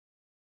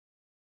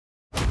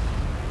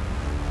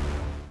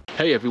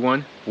Hey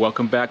everyone,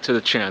 welcome back to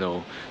the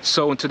channel.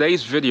 So in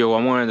today's video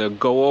I wanted to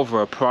go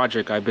over a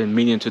project I've been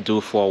meaning to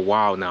do for a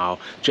while now,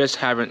 just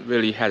haven't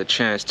really had a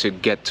chance to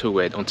get to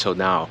it until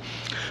now.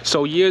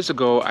 So years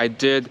ago I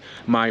did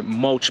my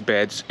mulch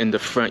beds in the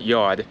front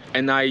yard,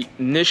 and I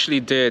initially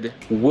did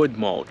wood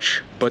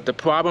mulch, but the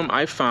problem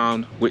I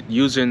found with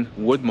using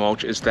wood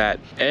mulch is that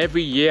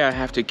every year I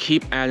have to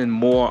keep adding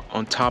more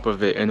on top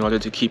of it in order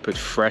to keep it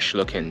fresh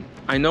looking.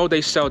 I know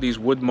they sell these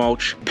wood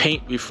mulch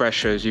paint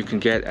refreshers you can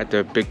get at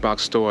the big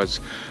box stores,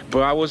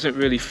 but I wasn't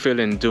really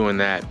feeling doing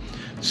that.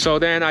 So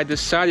then I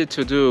decided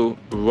to do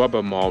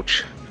rubber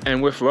mulch,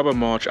 and with rubber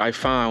mulch I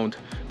found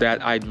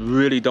that I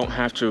really don't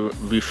have to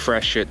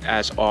refresh it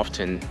as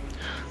often.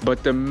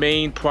 But the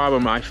main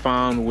problem I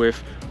found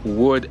with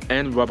wood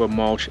and rubber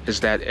mulch is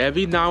that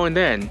every now and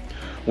then,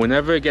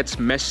 whenever it gets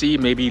messy,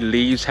 maybe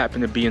leaves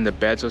happen to be in the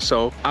beds or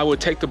so, I would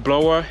take the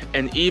blower,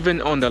 and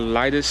even on the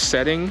lightest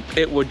setting,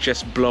 it would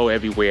just blow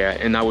everywhere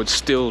and I would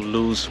still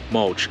lose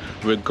mulch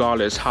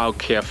regardless how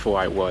careful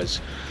I was.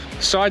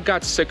 So I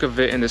got sick of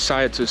it and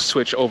decided to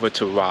switch over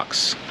to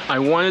rocks. I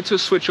wanted to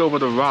switch over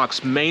to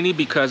rocks mainly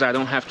because I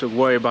don't have to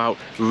worry about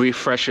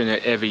refreshing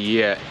it every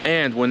year,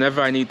 and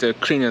whenever I need to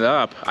clean it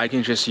up, I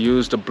can just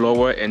use the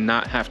blower and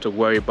not have to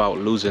worry about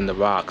losing the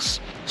rocks.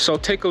 So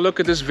take a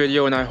look at this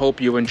video and I hope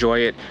you enjoy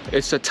it.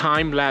 It's a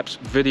time-lapse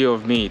video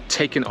of me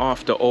taking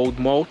off the old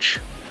mulch,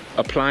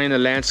 applying the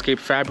landscape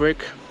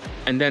fabric,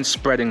 and then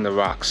spreading the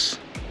rocks.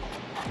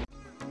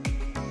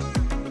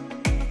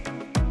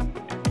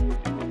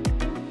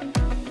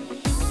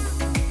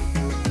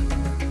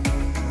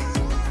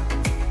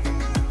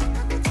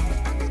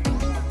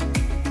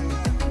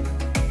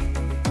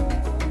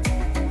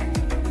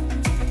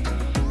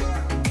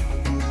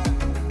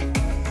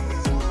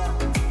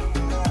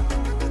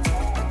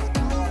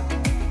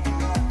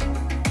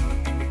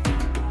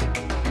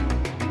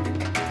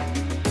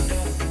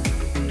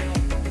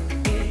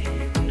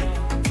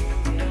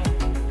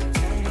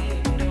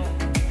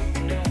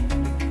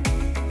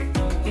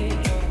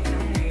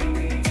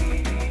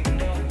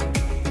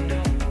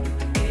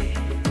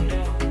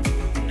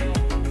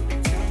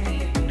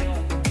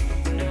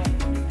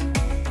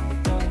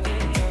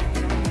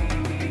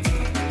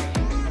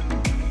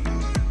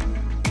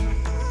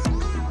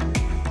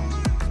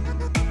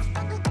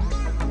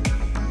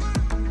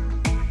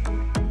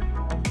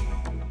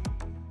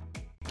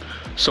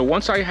 So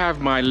once I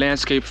have my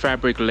landscape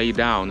fabric laid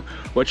down,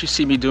 what you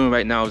see me doing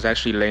right now is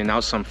actually laying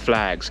out some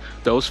flags.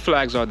 Those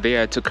flags are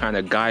there to kind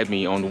of guide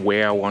me on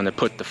where I want to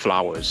put the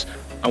flowers.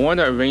 I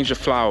want to arrange the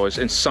flowers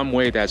in some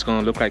way that's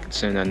going to look like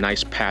it's in a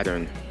nice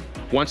pattern.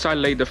 Once I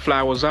laid the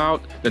flowers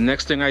out, the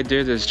next thing I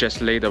did is just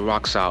lay the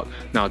rocks out.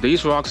 Now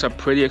these rocks are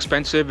pretty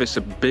expensive, it's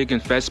a big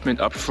investment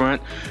up front,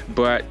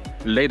 but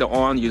later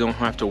on you don't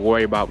have to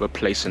worry about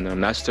replacing them.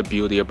 That's the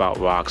beauty about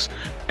rocks,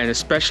 and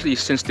especially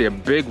since they're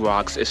big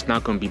rocks, it's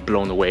not going to be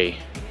blown away.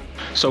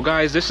 So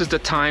guys, this is the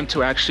time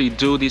to actually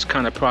do these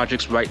kind of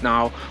projects right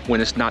now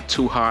when it's not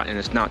too hot and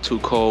it's not too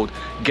cold.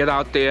 Get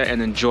out there and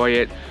enjoy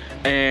it.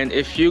 And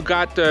if you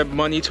got the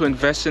money to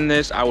invest in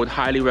this, I would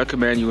highly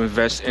recommend you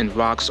invest in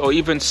rocks, or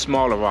even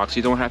smaller rocks.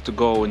 You don't have to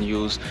go and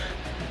use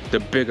the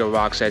bigger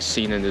rocks as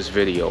seen in this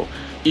video.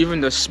 Even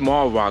the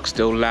small rocks,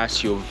 they'll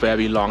last you a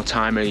very long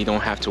time, and you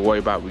don't have to worry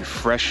about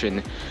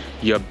refreshing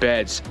your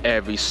beds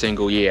every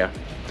single year.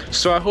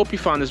 So I hope you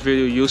found this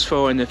video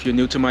useful, and if you're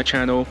new to my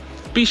channel,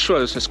 be sure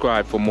to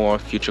subscribe for more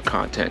future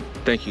content.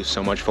 Thank you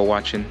so much for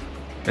watching,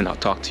 and I'll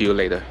talk to you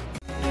later.